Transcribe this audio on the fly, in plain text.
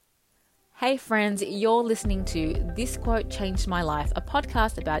Hey friends, you're listening to This Quote Changed My Life, a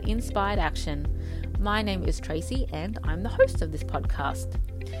podcast about inspired action. My name is Tracy and I'm the host of this podcast.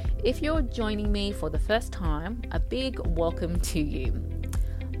 If you're joining me for the first time, a big welcome to you.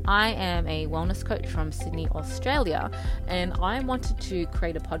 I am a wellness coach from Sydney, Australia, and I wanted to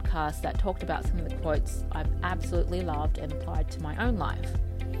create a podcast that talked about some of the quotes I've absolutely loved and applied to my own life.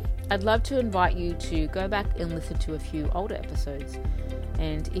 I'd love to invite you to go back and listen to a few older episodes.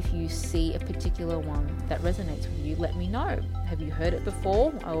 And if you see a particular one that resonates with you, let me know. Have you heard it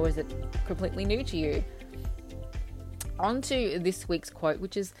before, or is it completely new to you? On to this week's quote,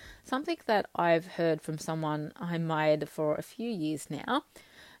 which is something that I've heard from someone I admired for a few years now.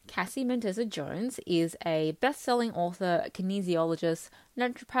 Cassie Mendoza-Jones is a best-selling author, kinesiologist,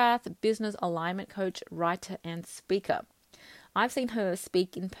 naturopath, business alignment coach, writer, and speaker. I've seen her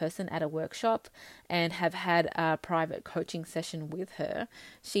speak in person at a workshop and have had a private coaching session with her.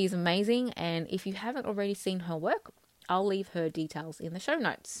 She's amazing, and if you haven't already seen her work, I'll leave her details in the show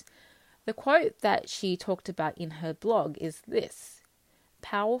notes. The quote that she talked about in her blog is this: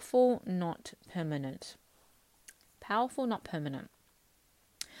 powerful, not permanent. Powerful, not permanent.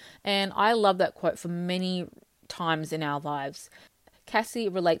 And I love that quote for many times in our lives. Cassie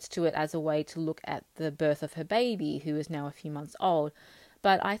relates to it as a way to look at the birth of her baby, who is now a few months old.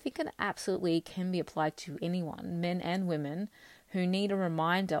 But I think it absolutely can be applied to anyone, men and women, who need a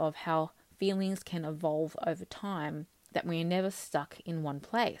reminder of how feelings can evolve over time, that we are never stuck in one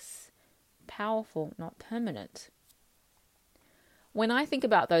place. Powerful, not permanent. When I think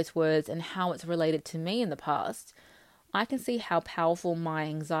about those words and how it's related to me in the past, I can see how powerful my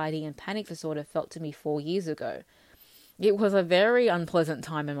anxiety and panic disorder felt to me 4 years ago. It was a very unpleasant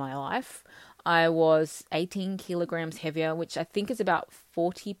time in my life. I was 18 kilograms heavier, which I think is about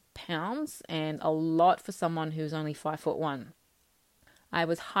 40 pounds, and a lot for someone who's only 5'1". I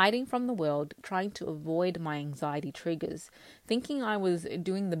was hiding from the world, trying to avoid my anxiety triggers, thinking I was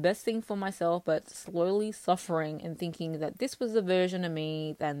doing the best thing for myself, but slowly suffering and thinking that this was a version of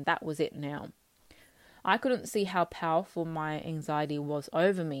me, and that was it now. I couldn't see how powerful my anxiety was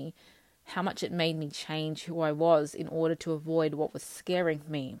over me, how much it made me change who I was in order to avoid what was scaring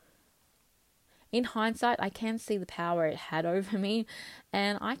me. In hindsight, I can see the power it had over me,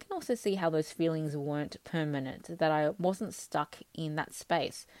 and I can also see how those feelings weren't permanent, that I wasn't stuck in that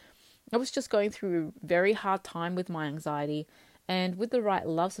space. I was just going through a very hard time with my anxiety, and with the right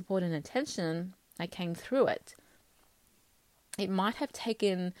love, support, and attention, I came through it. It might have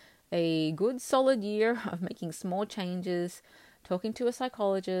taken a good solid year of making small changes, talking to a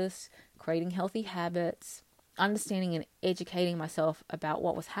psychologist, creating healthy habits, understanding and educating myself about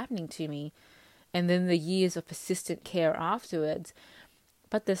what was happening to me, and then the years of persistent care afterwards.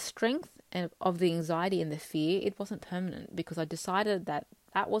 But the strength of the anxiety and the fear, it wasn't permanent, because I decided that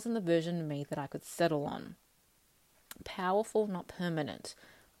that wasn't the version of me that I could settle on. Powerful, not permanent.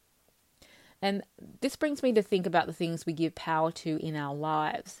 And this brings me to think about the things we give power to in our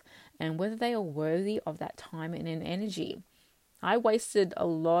lives and whether they are worthy of that time and energy. I wasted a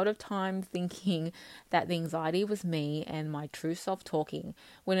lot of time thinking that the anxiety was me and my true self talking,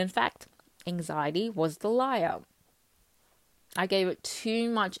 when in fact, anxiety was the liar. I gave it too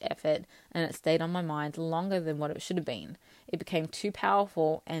much effort and it stayed on my mind longer than what it should have been. It became too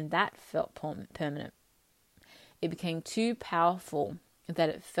powerful and that felt permanent. It became too powerful that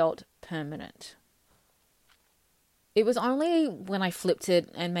it felt permanent. It was only when I flipped it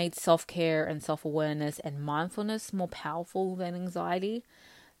and made self-care and self-awareness and mindfulness more powerful than anxiety,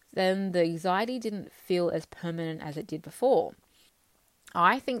 then the anxiety didn't feel as permanent as it did before.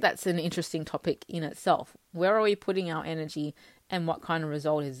 I think that's an interesting topic in itself. Where are we putting our energy and what kind of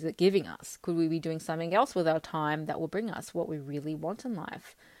result is it giving us? Could we be doing something else with our time that will bring us what we really want in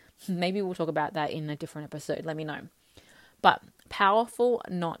life? Maybe we'll talk about that in a different episode. Let me know. But powerful,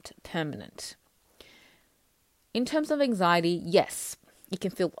 not permanent. In terms of anxiety, yes, it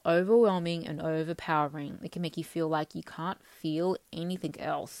can feel overwhelming and overpowering. It can make you feel like you can't feel anything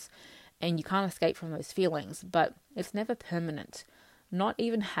else and you can't escape from those feelings, but it's never permanent. Not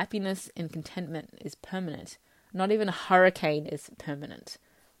even happiness and contentment is permanent. Not even a hurricane is permanent.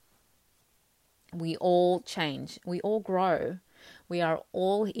 We all change. We all grow. We are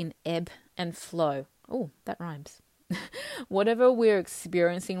all in ebb and flow. Oh, that rhymes. Whatever we're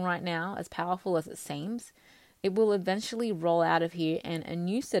experiencing right now, as powerful as it seems, it will eventually roll out of here and a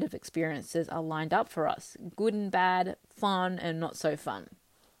new set of experiences are lined up for us. Good and bad, fun and not so fun.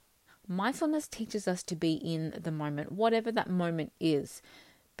 Mindfulness teaches us to be in the moment, whatever that moment is,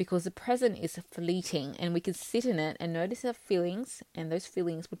 because the present is fleeting and we can sit in it and notice our feelings, and those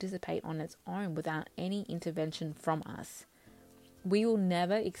feelings will dissipate on its own without any intervention from us. We will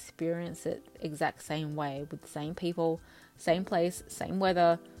never experience it exact same way with the same people, same place, same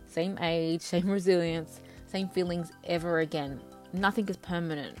weather, same age, same resilience, same feelings ever again. Nothing is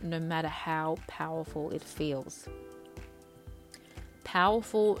permanent, no matter how powerful it feels.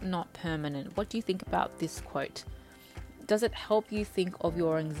 Powerful, not permanent. What do you think about this quote? Does it help you think of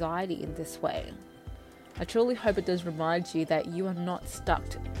your anxiety in this way? I truly hope it does remind you that you are not stuck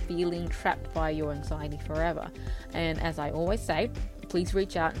feeling trapped by your anxiety forever. And as I always say, please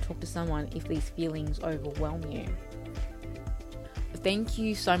reach out and talk to someone if these feelings overwhelm you. Thank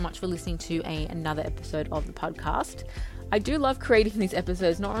you so much for listening to another episode of the podcast. I do love creating these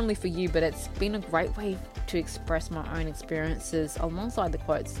episodes, not only for you, but it's been a great way to express my own experiences alongside the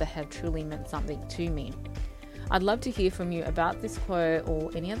quotes that have truly meant something to me. I'd love to hear from you about this quote or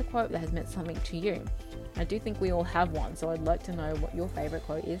any other quote that has meant something to you. I do think we all have one, so I'd like to know what your favorite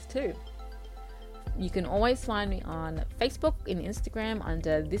quote is too. You can always find me on Facebook and Instagram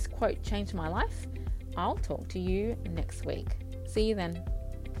under This Quote Changed My Life. I'll talk to you next week. See you then.